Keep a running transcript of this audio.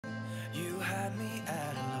You had me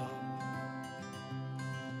at a low,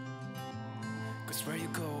 'cause where you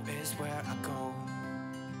go is where I go.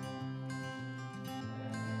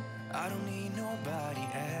 I don't need nobody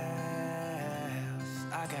else.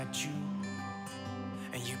 I got you,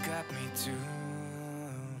 and you got me too.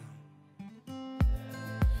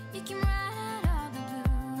 You can ride all the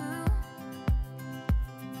blue.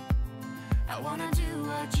 I wanna do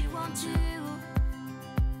what you want to.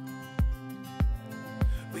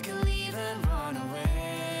 We can leave and run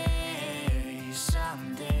away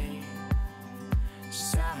someday,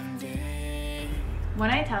 someday. When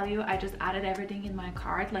I tell you I just added everything in my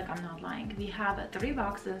cart, like, I'm not lying. We have 3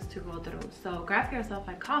 boxes to go through, so grab yourself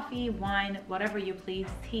a coffee, wine, whatever you please,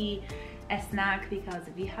 tea, a snack, because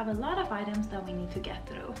we have a lot of items that we need to get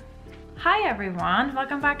through. Hi everyone,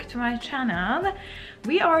 welcome back to my channel.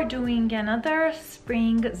 We are doing another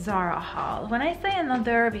spring Zara haul. When I say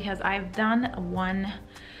another, because I've done one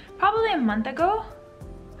probably a month ago,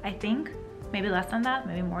 I think. Maybe less than that,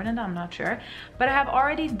 maybe more than that, I'm not sure. But I have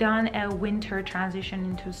already done a winter transition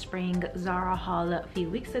into spring Zara haul a few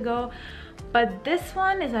weeks ago. But this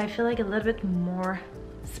one is, I feel like, a little bit more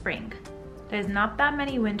spring. There's not that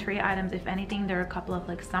many wintry items. If anything, there are a couple of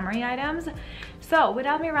like summery items. So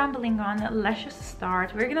without me rambling on, let's just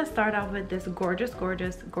start. We're gonna start off with this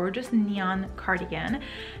gorgeous neon cardigan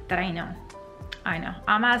that I know.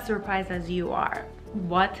 I'm as surprised as you are.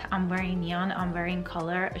 What? I'm wearing neon, I'm wearing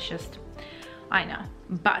color. It's just, I know,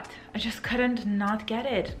 but I just couldn't not get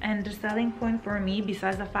it. And the selling point for me,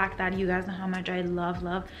 besides the fact that you guys know how much I love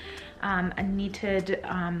a knitted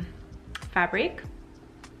fabric.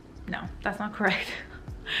 No, that's not correct.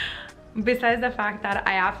 Besides the fact that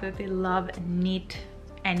I absolutely love knit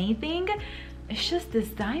anything, it's just this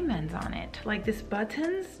diamonds on it. Like, these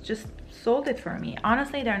buttons just sold it for me.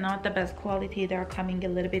 Honestly, they're not the best quality. They're coming a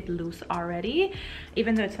little bit loose already,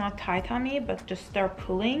 even though it's not tight on me, but just they're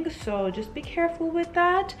pulling, so just be careful with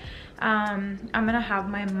that. I'm gonna have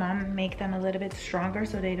my mom make them a little bit stronger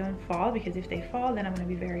so they don't fall, because if they fall, then I'm gonna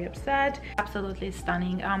be very upset. Absolutely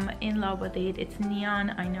stunning. I'm in love with it. It's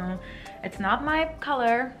neon. I know it's not my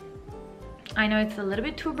color. I know it's a little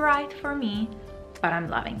bit too bright for me, but I'm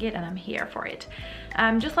loving it and I'm here for it.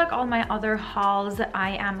 Just like all my other hauls,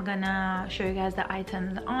 I am gonna show you guys the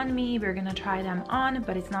items on me. We're gonna try them on,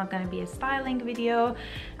 but it's not gonna be a styling video.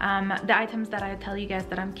 The items that I tell you guys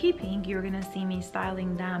that I'm keeping, you're gonna see me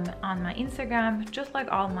styling them on my Instagram, just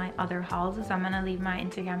like all my other hauls. So I'm gonna leave my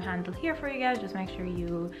Instagram handle here for you guys. Just make sure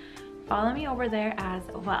you follow me over there as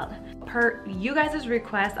well. Per you guys'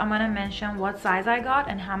 request, I'm gonna mention what size I got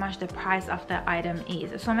and how much the price of the item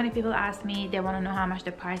is. So many people ask me, they want to know how much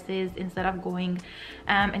the price is, instead of going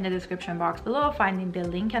in the description box below, finding the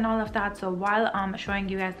link and all of that. So while I'm showing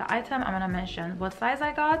you guys the item, I'm gonna mention what size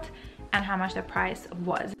I got and how much the price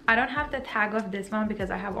was. I don't have the tag of this one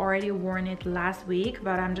because I have already worn it last week,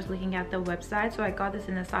 but I'm just looking at the website. So I got this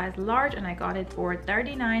in a size large and I got it for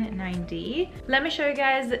 $39.90. Let me show you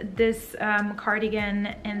guys this cardigan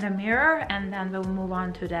in the mirror, and then we'll move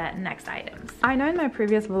on to the next items. I know in my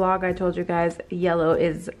previous vlog I told you guys yellow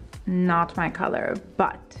is not my color,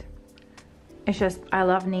 but it's just, I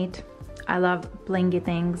love neat, I love blingy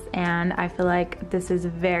things, and I feel like this is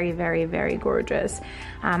very gorgeous.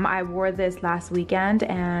 I wore this last weekend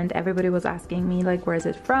and everybody was asking me like, where is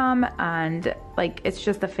it from? And like, it's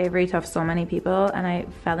just a favorite of so many people and I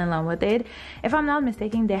fell in love with it. If I'm not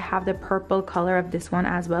mistaken, they have the purple color of this one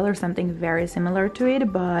as well, or something very similar to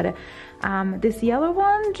it, but this yellow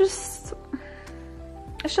one, it's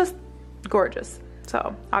just gorgeous.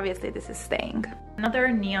 So obviously this is staying. Another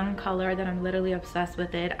neon color that I'm literally obsessed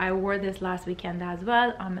with it. I wore this last weekend as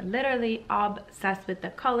well. I'm literally obsessed with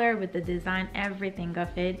the color, with the design, everything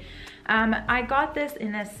of it. I got this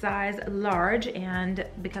in a size large, and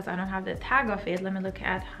because I don't have the tag of it, let me look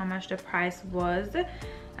at how much the price was.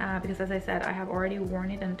 Because as I said, I have already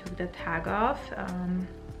worn it and took the tag off.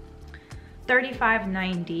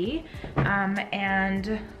 $35.90.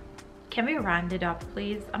 And can we round it up,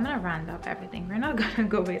 please? I'm gonna round up everything. We're not gonna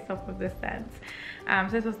go based off of the cents. So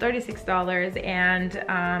this was $36, and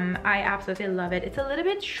I absolutely love it. It's a little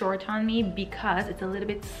bit short on me because it's a little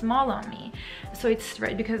bit small on me. So it's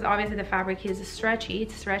because obviously the fabric is stretchy,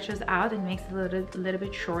 it stretches out and makes it a little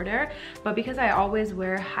bit shorter. But because I always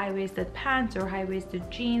wear high-waisted pants or high-waisted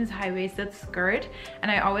jeans, high-waisted skirt,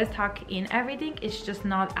 and I always tuck in everything, it's just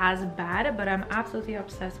not as bad. But I'm absolutely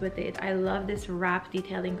obsessed with it. I love this wrap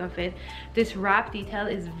detailing of it. This wrap detail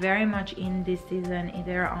is very much in this season,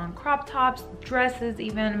 either on crop tops, dresses, dresses,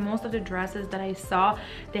 even most of the dresses that I saw,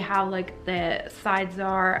 they have like the sides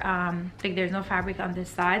are like there's no fabric on this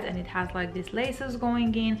side, and it has like these laces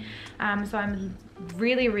going in. So I'm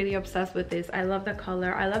really obsessed with this. I love the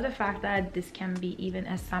color. I love the fact that this can be even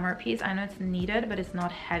a summer piece. I know it's needed, but it's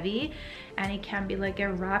not heavy, and it can be like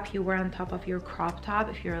a wrap you wear on top of your crop top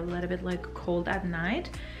if you're a little bit like cold at night.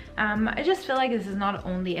 I just feel like this is not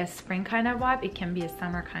only a spring kind of vibe, it can be a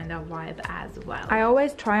summer kind of vibe as well. I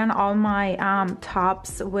always try on all my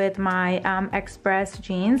tops with my Express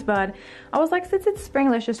jeans, but I was like, since it's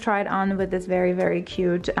spring, let's just try it on with this very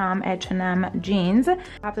cute H&M jeans.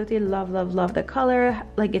 Absolutely love the color.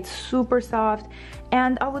 Like, it's super soft,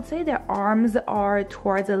 and I would say their arms are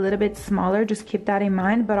towards a little bit smaller, just keep that in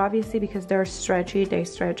mind, but obviously because they're stretchy, they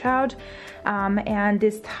stretch out. And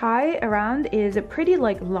this tie around is pretty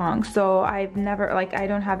like long, so I've never, like, I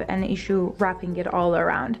don't have an issue wrapping it all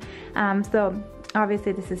around. So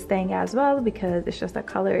obviously this is staying as well because it's just the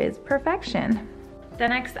color is perfection. The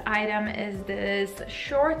next item is this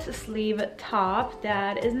short sleeve top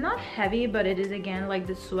that is not heavy, but it is again like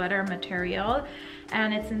the sweater material,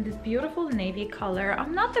 and it's in this beautiful navy color.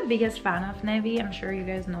 I'm not the biggest fan of navy, I'm sure you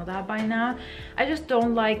guys know that by now. I just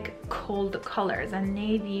don't like cold colors, and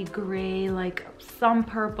navy, gray, like some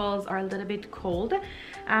purples are a little bit cold.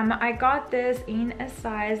 I got this in a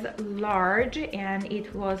size large and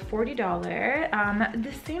it was $40.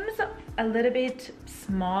 This seems a little bit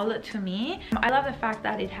small to me. I love the fact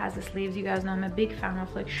that it has the sleeves. You guys know I'm a big fan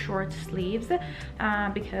of like short sleeves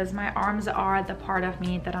because my arms are the part of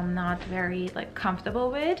me that I'm not very like comfortable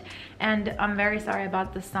with, and I'm very sorry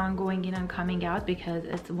about the sun going in and coming out because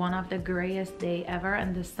it's one of the grayest day ever,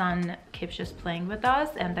 and the sun keeps just playing with us,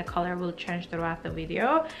 and the color will change throughout the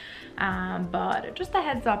video, but just a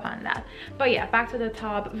heads up on that. But yeah, back to the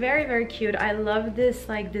top. Very cute. I love this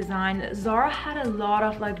like design. Zara had a lot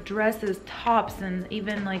of like dresses, tops, and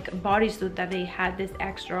even like bodysuit that they had this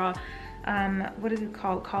extra what is it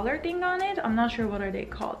called, collar thing on it. I'm not sure what are they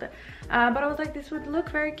called, but I was like, this would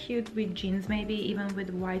look very cute with jeans, maybe even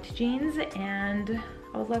with white jeans, and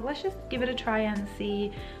I was like, let's just give it a try and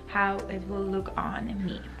see how it will look on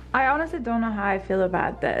me. I honestly don't know how I feel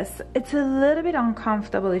about this. It's a little bit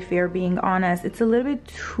uncomfortable, if you're being honest. It's a little bit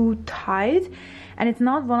too tight, and it's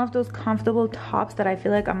not one of those comfortable tops that I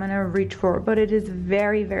feel like I'm gonna reach for, but it is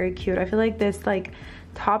very cute. I feel like this like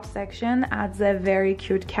top section adds a very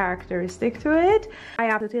cute characteristic to it. I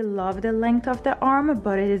absolutely love the length of the arm,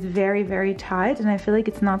 but it is very tight, and I feel like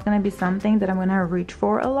it's not going to be something that I'm going to reach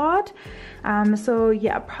for a lot. So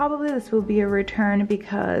yeah, probably this will be a return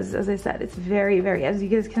because, as I said, it's very, as you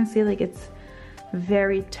guys can see, like it's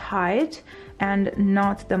very tight and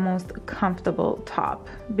not the most comfortable top.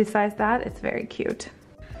 Besides that, it's very cute.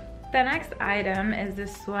 The next item is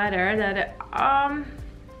this sweater that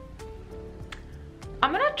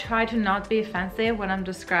I'm gonna try to not be offensive when I'm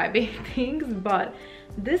describing things, but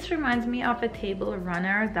this reminds me of a table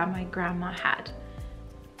runner that my grandma had.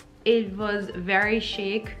 It was very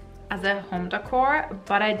chic as a home decor,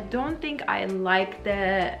 but I don't think I like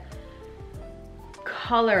the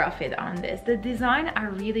color of it on this. The design I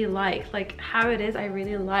really like how it is I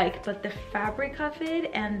really like, but the fabric of it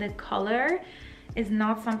and the color is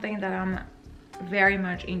not something that I'm very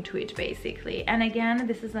much into it, basically. And again,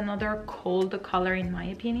 this is another cold color in my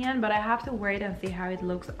opinion, but I have to wait and see how it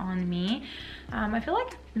looks on me. I feel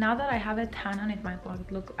like now that I have a tan on, it might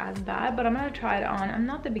not look as bad, but I'm gonna try it on. I'm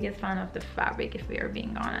not the biggest fan of the fabric, if we are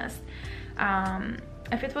being honest.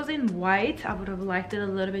 If it was in white, I would have liked it a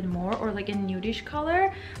little bit more, or like a nudish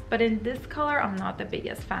color, but in this color, I'm not the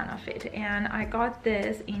biggest fan of it. And I got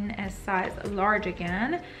this in a size large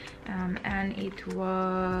again, and it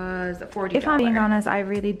was $40. If I'm being honest, I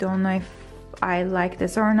really don't know if I like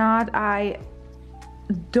this or not. I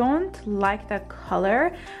don't like the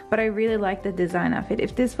color, but I really like the design of it.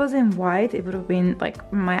 If this was in white, it would have been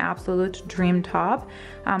like my absolute dream top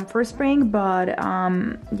for spring, but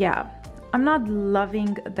yeah, I'm not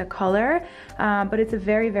loving the color, but it's a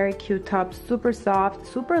very cute top. Super soft,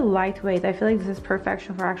 super lightweight. I feel like this is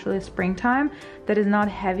perfection for actually springtime. That is not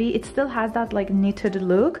heavy. It still has that like knitted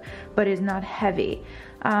look, but it's not heavy.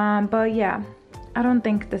 But yeah, I don't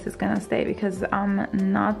think this is gonna stay because I'm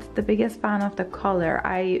not the biggest fan of the color.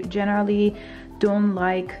 I generally don't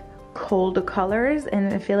like cold colors,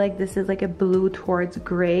 and I feel like this is like a blue towards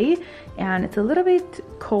gray, and it's a little bit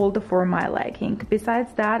cold for my liking.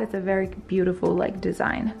 Besides that, it's a very beautiful like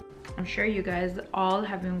design. I'm sure you guys all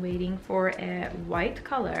have been waiting for a white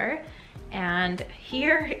color, and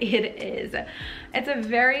here it is. It's a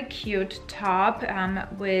very cute top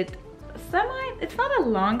with it's not a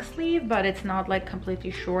long sleeve, but it's not like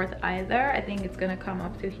completely short either. I think it's gonna come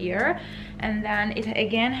up to here. And then it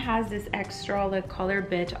again has this extra like color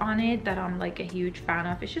bit on it that I'm like a huge fan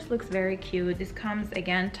of. It just looks very cute. This comes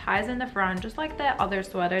again, ties in the front, just like the other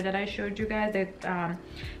sweater that I showed you guys, the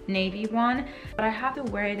navy one. But I have to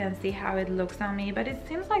wear it and see how it looks on me. But it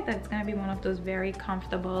seems like that it's gonna be one of those very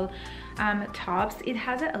comfortable tops. It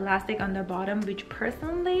has an elastic on the bottom, which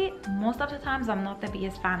personally most of the times I'm not the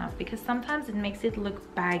biggest fan of, because sometimes it makes it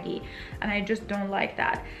look baggy and I just don't like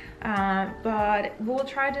that. But we'll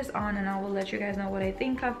try this on and I will let you guys know what I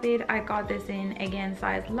think of it. I got this in, again,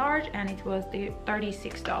 size large, and it was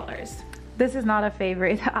 $36. This is not a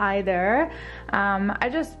favorite either. I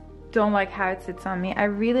just don't like how it sits on me. I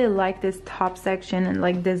really like this top section and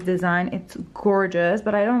like this design. It's gorgeous,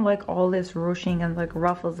 but I don't like all this ruching and like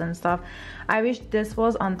ruffles and stuff. I wish this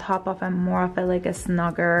was on top of a more of a like a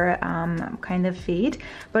snugger kind of fit.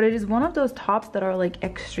 But it is one of those tops that are like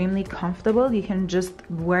extremely comfortable. You can just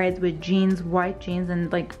wear it with jeans, white jeans, and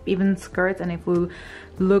like even skirts, and it will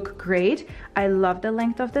look great. I love the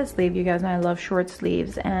length of the sleeve. You guys know I love short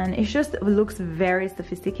sleeves, and it just looks very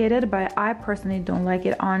sophisticated, but I personally don't like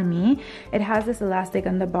it on me. It has this elastic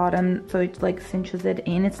on the bottom, so it like cinches it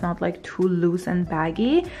in. It's not like too loose and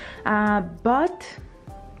baggy, but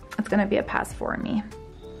it's gonna be a pass for me.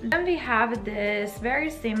 Then we have this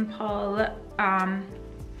very simple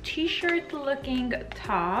t-shirt looking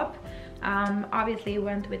top. Obviously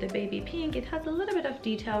went with a baby pink. It has a little bit of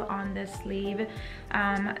detail on the sleeve.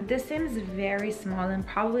 This seems very small, and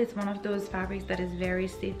probably it's one of those fabrics that is very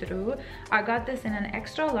see-through. I got this in an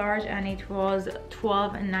extra large and it was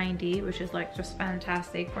 $12.90, which is like just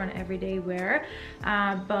fantastic for an everyday wear.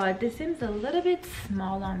 But this seems a little bit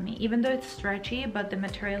small on me, even though it's stretchy, but the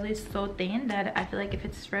material is so thin that I feel like if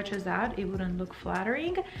it stretches out it wouldn't look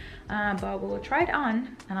flattering. But we'll try it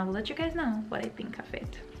on and I will let you guys know what I think of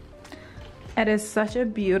it. It is such a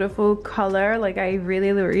beautiful color. Like I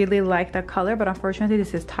really like the color, but unfortunately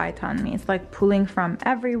this is tight on me. It's like pulling from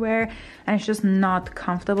everywhere and it's just not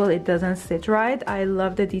comfortable. It doesn't sit right. I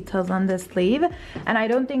love the details on the sleeve, and I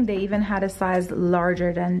don't think they even had a size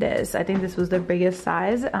larger than this. I think this was the biggest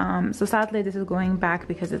size. So sadly this is going back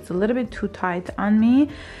because it's a little bit too tight on me,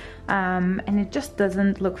 and it just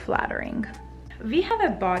doesn't look flattering. We have a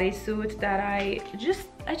bodysuit that I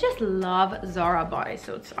just love. Zara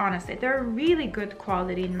bodysuits, honestly. They're really good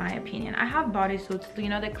quality in my opinion. I have bodysuits, you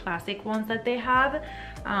know, the classic ones that they have,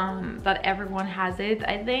 that everyone has it,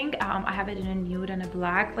 I think. I have it in a nude and a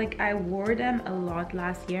black. Like I wore them a lot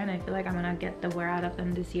last year and I feel like I'm gonna get the wear out of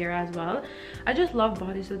them this year as well. I just love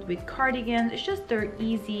bodysuits with cardigans. It's just, they're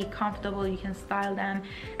easy, comfortable, you can style them.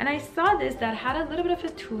 And I saw this that had a little bit of a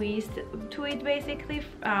twist to it basically.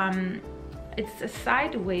 It's a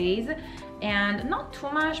sideways and not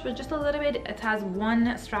too much, but just a little bit. It has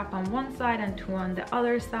one strap on one side and two on the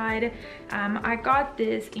other side. I got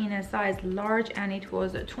this in a size large and it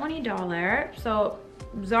was $20. So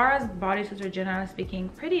Zara's bodysuits are generally speaking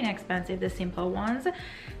pretty inexpensive, the simple ones.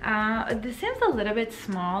 This seems a little bit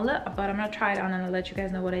small, but I'm gonna try it on and I'll let you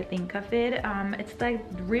guys know what I think of it. It's like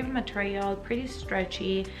rib material, pretty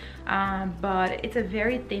stretchy, but it's a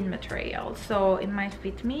very thin material, so it might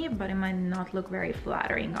fit me, but it might not look very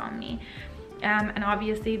flattering on me. And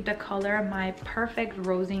obviously the color, my perfect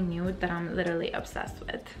rosy nude that I'm literally obsessed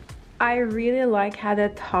with. I really like how the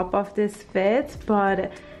top of this fits,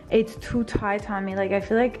 but it's too tight on me. Like I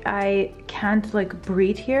feel like I can't like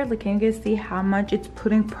breathe here. Like, can you guys see how much it's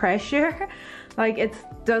putting pressure? Like it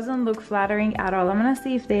doesn't look flattering at all. I'm gonna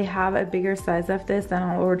see if they have a bigger size of this, then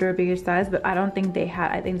I'll order a bigger size, but I don't think they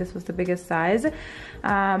had. I think this was the biggest size.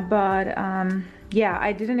 Yeah,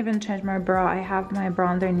 I didn't even change my bra. I have my bra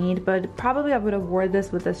underneath, but probably I would have worn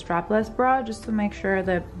this with a strapless bra just to make sure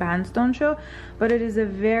the bands don't show. But it is a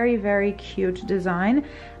very cute design,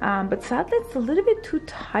 but sadly it's a little bit too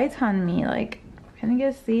tight on me. Like, can you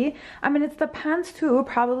guys see? I mean, it's the pants too.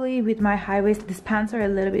 Probably with my high waist, these pants are a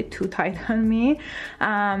little bit too tight on me.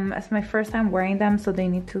 It's my first time wearing them, so they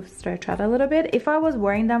need to stretch out a little bit. If I was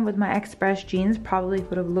wearing them with my express jeans, probably it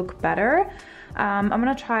would have looked better. I'm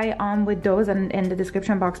gonna try on with those, and in the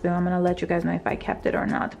description box below I'm gonna let you guys know if I kept it or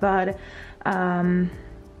not. But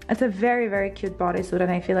it's a very cute bodysuit, and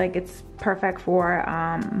I feel like it's perfect for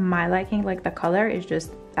my liking. Like the color is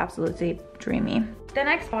just absolutely dreamy. The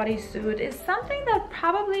next bodysuit is something that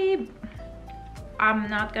probably I'm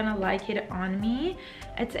not gonna like it on me.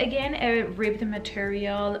 It's again a ribbed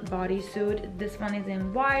material bodysuit. This one is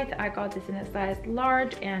in white. I got this in a size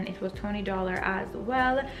large and it was $20 as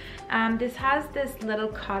well. This has this little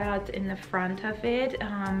cutout in the front of it.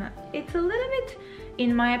 It's a little bit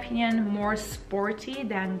in my opinion, more sporty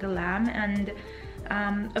than glam. And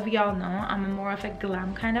we all know I'm more of a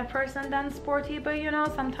glam kind of person than sporty, but you know,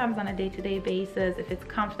 sometimes on a day-to-day basis, if it's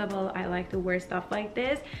comfortable, I like to wear stuff like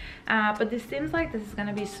this. But this seems like this is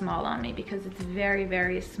gonna be small on me because it's very,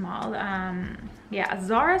 very small. Yeah,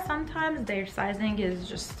 Zara, sometimes their sizing is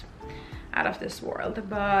just out of this world,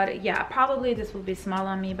 but yeah, probably this will be small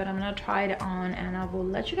on me, but I'm gonna try it on and I will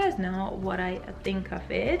let you guys know what I think of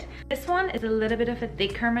it. This one is a little bit of a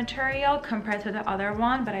thicker material compared to the other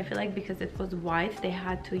one, but I feel like because it was white, they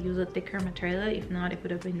had to use a thicker material. If not, it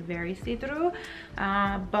would have been very see-through.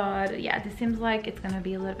 But yeah, this seems like it's gonna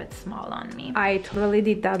be a little bit small on me. I totally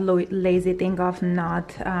did that lazy thing of not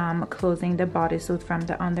closing the bodysuit from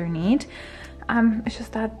the underneath. It's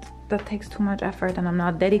just that takes too much effort and I'm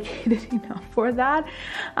not dedicated enough for that.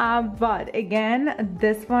 But again,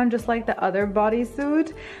 this one, just like the other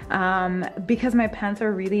bodysuit, because my pants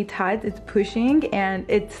are really tight, it's pushing and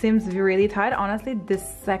it seems really tight. Honestly, this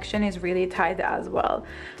section is really tight as well.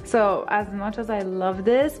 So as much as I love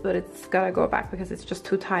this, but it's gotta go back because it's just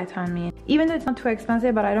too tight on me. Even though it's not too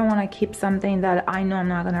expensive, but I don't want to keep something that I know I'm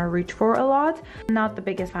not gonna reach for a lot. I'm not the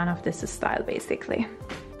biggest fan of this style, basically.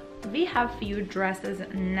 We have few dresses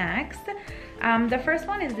next. The first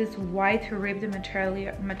one is this white ribbed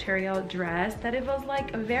material dress that it was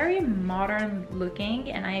like very modern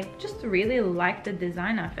looking, and I just really like the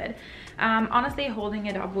design of it. Honestly, holding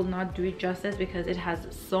it up will not do it justice because it has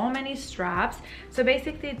so many straps. So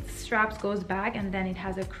basically, the straps goes back and then it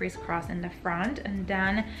has a crisscross in the front, and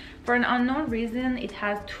then for an unknown reason it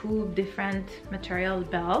has two different material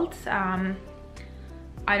belts.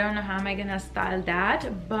 I don't know how am I gonna style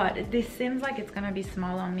that, but this seems like it's gonna be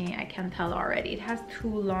small on me. I can tell already. It has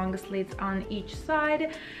two long slits on each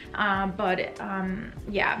side,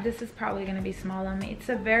 yeah, this is probably gonna be small on me. It's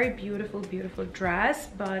a very beautiful dress,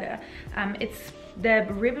 but it's the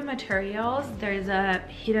ribbon materials, there's a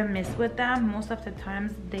hit and miss with them. Most of the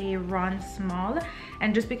times they run small,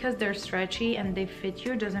 and just because they're stretchy and they fit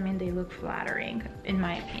you doesn't mean they look flattering, in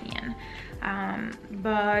my opinion.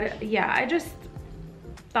 But yeah, I just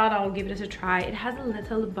thought I'll give this a try. It has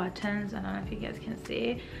little buttons, I don't know if you guys can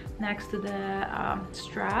see, next to the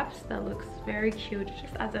straps. That looks very cute. It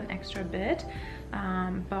just adds an extra bit.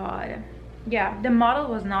 But yeah, the model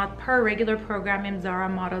was not per regular programming. Zara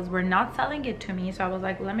models were not selling it to me, so I was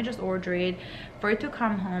like, let me just order it for it to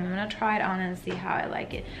come home. I'm gonna try it on and see how I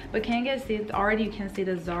like it. But can you guys see it? Already you can see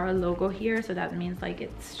the Zara logo here, so that means like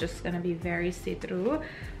it's just gonna be very see-through.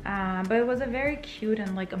 But it was a very cute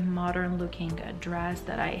and like a modern looking dress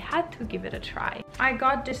that I had to give it a try. I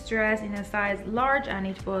got this dress in a size large and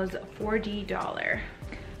it was $40.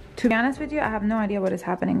 To be honest with you, I have no idea what is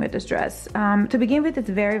happening with this dress. To begin with, it's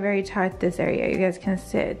very tight, this area. You guys can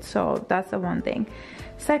see it, so that's the one thing.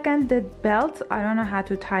 Second, the belts, I don't know how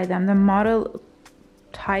to tie them. The model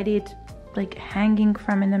tied it like hanging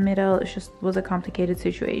from in the middle. It just was a complicated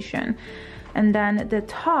situation. And then the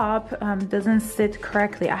top doesn't sit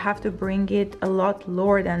correctly. I have to bring it a lot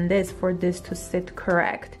lower than this for this to sit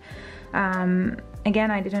correct.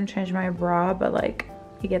 Again, I didn't change my bra, but like,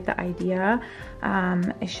 you get the idea.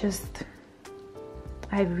 It's just,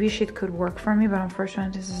 I wish it could work for me, but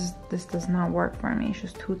unfortunately this does not work for me. It's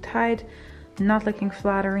just too tight, not looking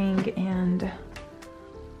flattering, and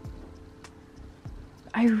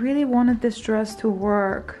I really wanted this dress to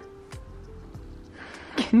work.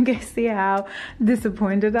 Can you guys see how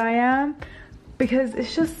disappointed I am? Because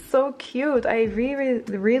it's just so cute. I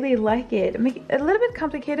really like it. A little bit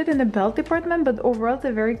complicated in the belt department, but overall it's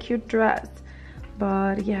a very cute dress.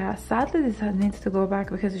 But yeah, sadly this needs to go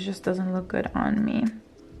back because it just doesn't look good on me.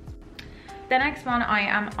 The next one I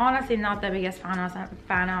am honestly not the biggest fan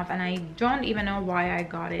of, and I don't even know why I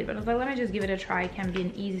got it, but I was like, let me just give it a try. It can be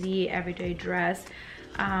an easy everyday dress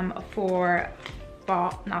for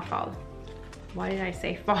fall, not fall. Why did I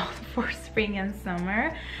say fall? For spring and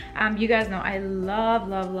summer. You guys know I love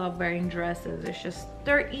wearing dresses. It's just,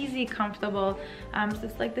 they're easy, comfortable. So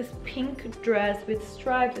it's like this pink dress with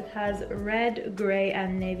stripes. It has red, gray,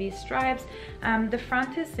 and navy stripes. The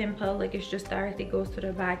front is simple, like it's just directly goes to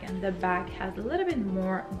the back, and the back has a little bit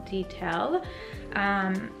more detail.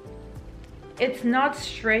 It's not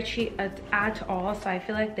stretchy at all, so I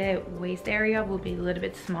feel like the waist area will be a little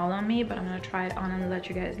bit small on me, but I'm gonna try it on and let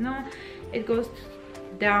you guys know. It goes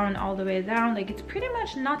down all the way down, like it's pretty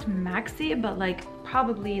much not maxi, but like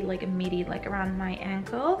probably like a midi, like around my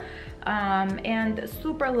ankle, and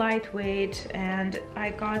super lightweight. And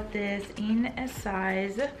I got this in a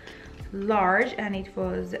size large and it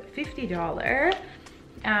was $50.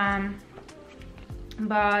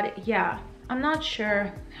 But yeah, I'm not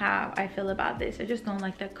sure how I feel about this. I just don't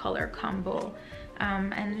like the color combo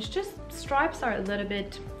and it's just stripes are a little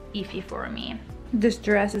bit iffy for me. This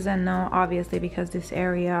dress is a no, obviously, because this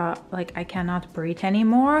area, like, I cannot breathe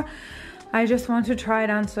anymore. I just want to try it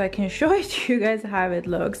on so I can show it to you guys how it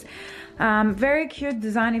looks. Very cute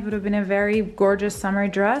design. It would have been a very gorgeous summer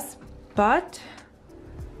dress, but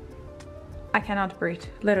I cannot breathe.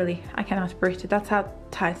 Literally, I cannot breathe. That's how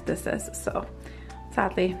tight this is. So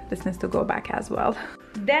sadly, this needs to go back as well.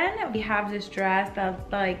 Then we have this dress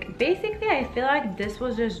that, like, basically I feel like this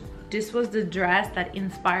was the dress that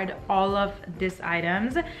inspired all of these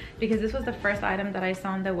items, because this was the first item that I saw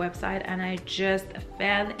on the website and I just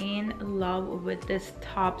fell in love with this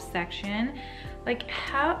top section. Like,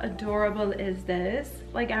 how adorable is this?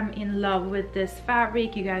 Like, I'm in love with this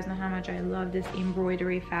fabric. You guys know how much I love this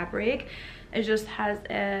embroidery fabric. It just has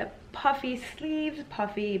a puffy sleeves,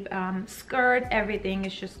 puffy skirt, everything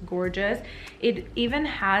is just gorgeous. It even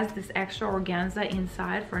has this extra organza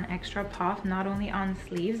inside for an extra puff, not only on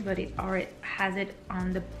sleeves, but it has it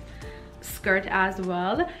on the skirt as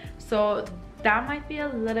well. So that might be a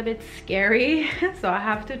little bit scary, so I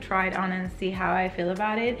have to try it on and see how I feel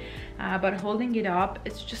about it. But holding it up,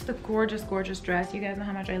 it's just a gorgeous dress. You guys know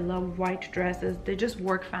how much I love white dresses. They just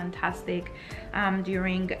work fantastic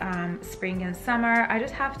during spring and summer. I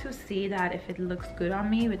just have to see that if it looks good on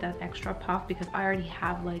me with that extra puff, because I already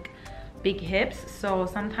have like big hips, so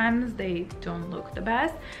sometimes they don't look the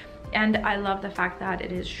best. And I love the fact that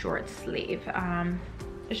it is short sleeve.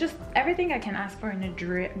 It's just everything I can ask for in a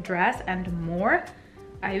dress and more.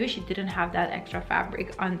 I wish it didn't have that extra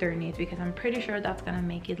fabric underneath, because I'm pretty sure that's gonna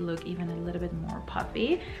make it look even a little bit more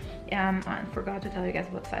puffy. I forgot to tell you guys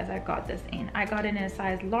what size I got this in. I got it in a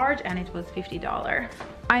size large and it was $50.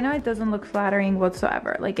 I know it doesn't look flattering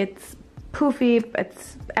whatsoever. Like, it's poofy,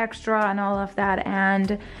 it's extra and all of that,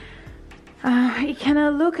 and it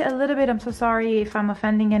can look a little bit, I'm so sorry if I'm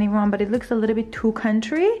offending anyone, but it looks a little bit too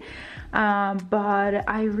country. But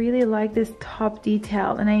I really like this top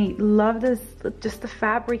detail and I love this, just the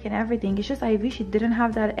fabric and everything. It's just, I wish it didn't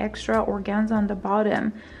have that extra organza on the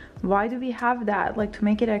bottom. Why do we have that? Like, to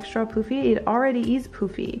make it extra poofy? It already is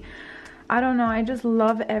poofy. I don't know, I just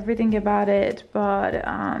love everything about it, but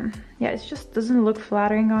yeah, it just doesn't look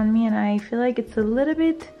flattering on me, and I feel like it's a little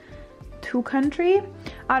bit too country.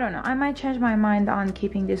 I don't know, I might change my mind on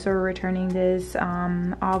keeping this or returning this.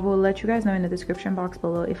 I will let you guys know in the description box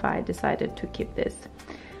below if I decided to keep this,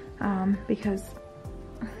 because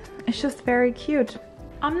it's just very cute.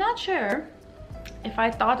 I'm not sure if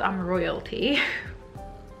I thought I'm royalty,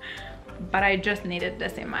 but I just needed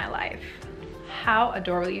this in my life. How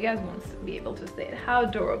adorable, you guys won't be able to see it. How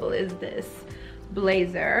adorable is this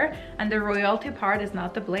blazer? And the royalty part is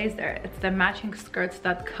not the blazer, it's the matching skirts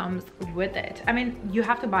that comes with it. I mean, you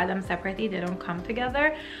have to buy them separately, they don't come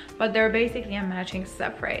together, but they're basically a matching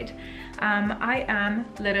separate. I am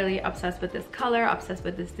literally obsessed with this color, obsessed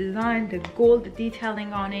with this design, the gold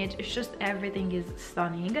detailing on it. It's just, everything is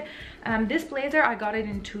stunning. This blazer, I got it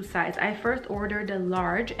in two sizes. I first ordered the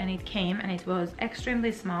large and it came and it was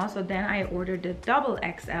extremely small, so then I ordered the double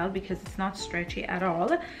XL because it's not stretchy at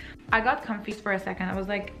all. I got confused for a second. I was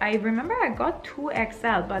like, I remember I got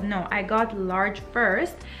 2XL, but no, I got large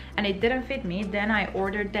first and it didn't fit me. Then I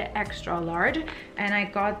ordered the extra large and I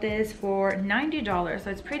got this for $90. So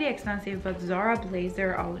it's pretty expensive, but Zara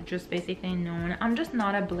blazer, I'll just basically known. I'm just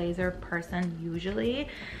not a blazer person usually.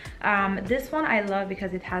 This one I love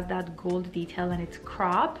because it has that gold detail and it's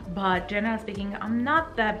crop, but generally speaking, I'm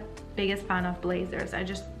not the biggest fan of blazers. I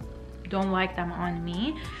just don't like them on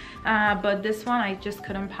me. But this one I just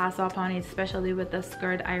couldn't pass up on it, especially with the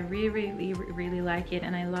skirt. I really like it,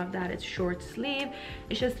 and I love that it's short sleeve.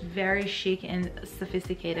 It's just very chic and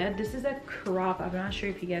sophisticated. This is a crop, I'm not sure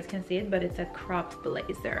if you guys can see it, but it's a crop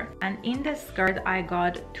blazer, and in the skirt I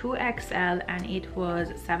got 2XL and it was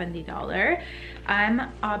 $70.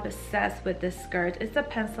 I'm obsessed with this skirt. It's a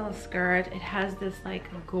pencil skirt. It has this like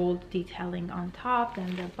gold detailing on top,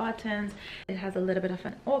 then the buttons. It has a little bit of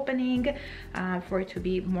an opening for it to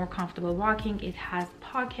be more comfortable walking. It has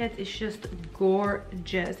pockets. It's just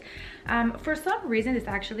gorgeous. For some reason this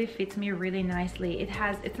actually fits me really nicely.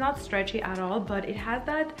 It's not stretchy at all, but it has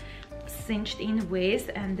that cinched in waist,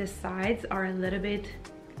 and the sides are a little bit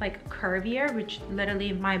like curvier, which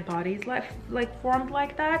literally my body's like formed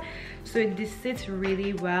like that, so this sits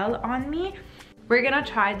really well on me. We're gonna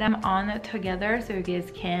try them on together so you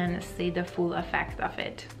guys can see the full effect of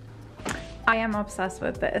it. I am obsessed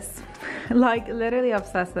with this, like literally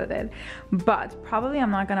obsessed with it, but probably I'm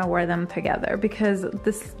not gonna wear them together because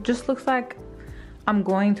this just looks like I'm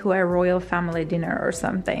going to a royal family dinner or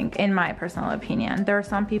something, in my personal opinion. There are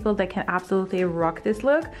some people that can absolutely rock this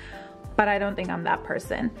look, but I don't think I'm that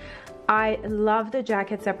person. I love the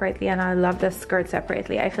jacket separately and I love the skirt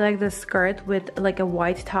separately. I feel like the skirt with like a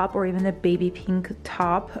white top or even a baby pink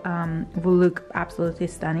top will look absolutely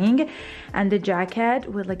stunning, and the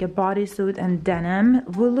jacket with like a bodysuit and denim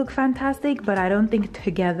will look fantastic, but I don't think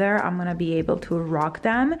together I'm gonna be able to rock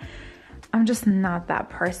them. I'm just not that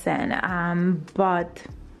person, but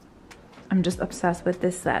I'm just obsessed with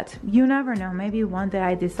this set. You never know, maybe one day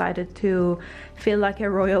I decided to feel like a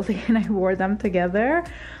royalty and I wore them together.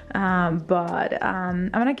 I'm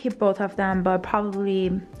gonna keep both of them, but probably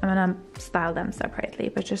I'm gonna style them separately.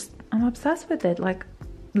 But just, I'm obsessed with it, like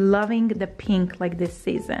loving the pink like this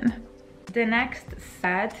season. The next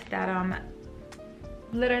set that I'm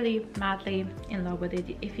literally madly in love with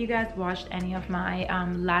it. If you guys watched any of my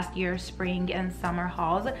last year's spring and summer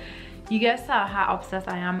hauls, you guys saw how obsessed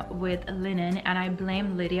I am with linen, and I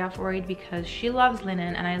blame Lydia for it because she loves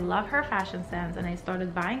linen and I love her fashion sense, and I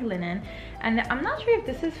started buying linen. And I'm not sure if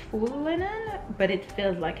this is full linen, but it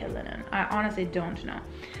feels like a linen. I honestly don't know,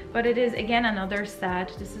 but it is again another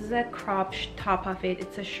set. This is a crop top of it.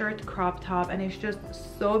 It's a shirt crop top and it's just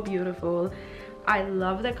so beautiful. I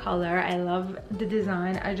love the color, I love the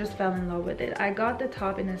design, I just fell in love with it. I got the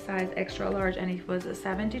top in a size extra large and it was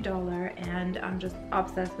 $70, and I'm just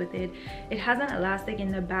obsessed with it. It has an elastic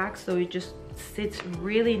in the back, so it just sits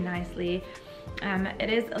really nicely. It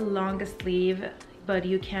is a long sleeve, but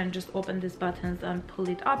you can just open these buttons and pull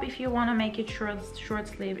it up if you want to make it short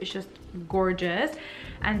sleeve. It's just gorgeous.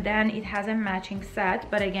 And then it has a matching set,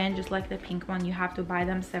 but again, just like the pink one, you have to buy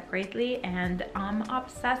them separately, and I'm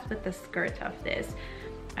obsessed with the skirt of this.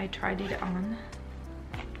 I tried it on.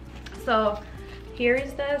 So here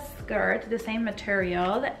is the skirt, the same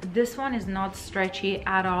material. This one is not stretchy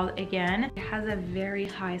at all. Again, it has a very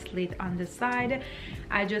high slit on the side.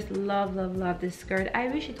 I just love this skirt. I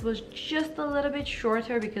wish it was just a little bit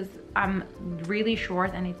shorter because I'm really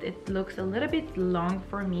short and it looks a little bit long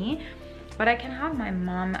for me. But I can have my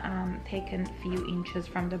mom take a few inches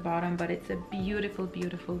from the bottom. But it's a beautiful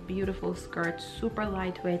skirt, super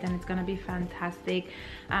lightweight, and it's gonna be fantastic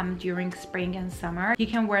during spring and summer. You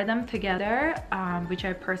can wear them together, which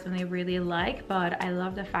I personally really like, but I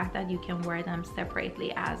love the fact that you can wear them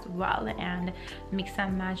separately as well and mix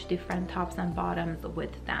and match different tops and bottoms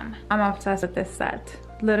with them. I'm obsessed with this set.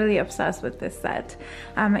 Literally obsessed with this set.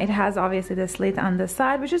 It has obviously the slit on the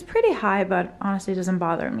side, which is pretty high, but honestly doesn't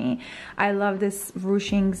bother me. I love this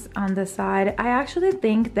ruchings on the side. I actually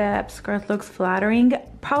think the skirt looks flattering.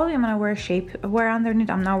 Probably I'm gonna wear shapewear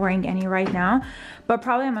underneath. I'm not wearing any right now, but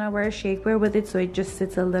probably I'm gonna wear a shapewear with it so it just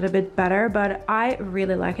sits a little bit better. But I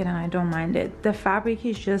really like it and I don't mind it. The fabric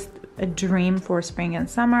is just a dream for spring and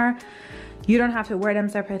summer. You don't have to wear them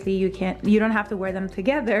separately. You don't have to wear them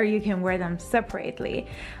together. You can wear them separately.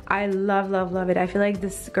 I love it. I feel like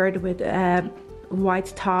this skirt with a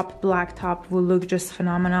white top, black top will look just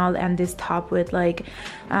phenomenal, and this top with like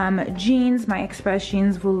jeans, my Express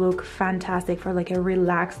jeans, will look fantastic for like a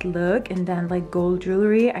relaxed look. And then like gold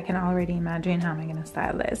jewelry, I can already imagine how am I gonna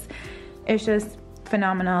style this. It's just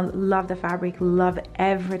phenomenal. Love the fabric, love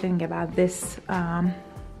everything about this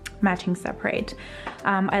matching separate.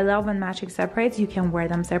 I love when matching separates, you can wear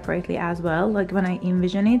them separately as well. Like when I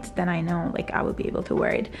envision it, then I know like I will be able to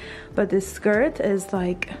wear it. But this skirt is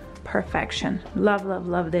like perfection.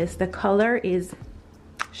 Love this. The color is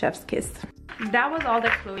chef's kiss. That was all the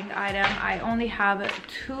clothing item. I only have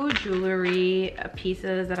 2 jewelry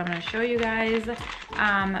pieces that I'm going to show you guys.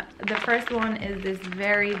 The first one is this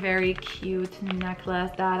very cute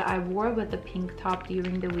necklace that I wore with the pink top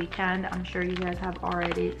during the weekend. I'm sure you guys have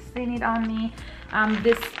already seen it on me.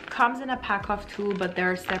 This comes in a pack of 2, but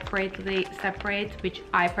they're separate, which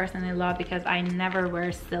I personally love because I never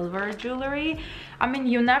wear silver jewelry. I mean,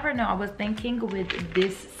 you never know. I was thinking with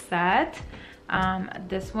this set,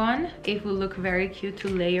 this one, it will look very cute to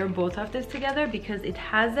layer both of this together because it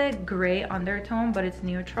has a gray undertone, but it's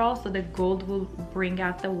neutral, so the gold will bring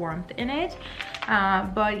out the warmth in it.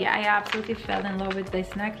 But yeah, I absolutely fell in love with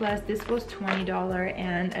this necklace. This was $20,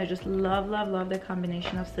 and I just love the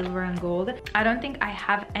combination of silver and gold. I don't think I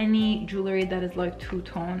have any jewelry that is like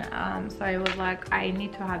two-tone, so I was like, I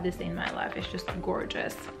need to have this in my life. It's just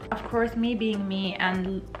gorgeous. Of course, me being me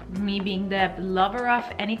and me being the lover of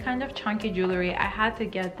any kind of chunky jewelry, I had to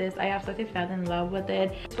get this. I absolutely fell in love with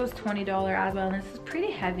it. This was $20 as well, and this is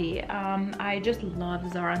pretty heavy. I just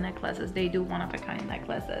love Zara necklaces. They do one-of-a-kind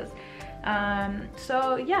necklaces.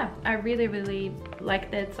 So yeah, I really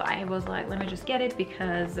liked it, so I was like, let me just get it,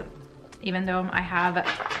 because even though I have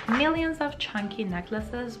millions of chunky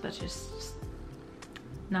necklaces, but just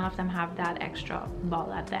none of them have that extra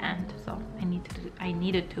ball at the end, so I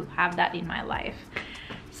needed to have that in my life.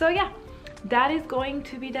 So yeah, that is going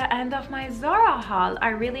to be the end of my Zara haul. I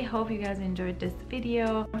really hope you guys enjoyed this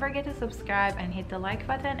video. Don't forget to subscribe and hit the like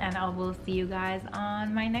button, and I will see you guys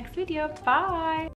on my next video. Bye.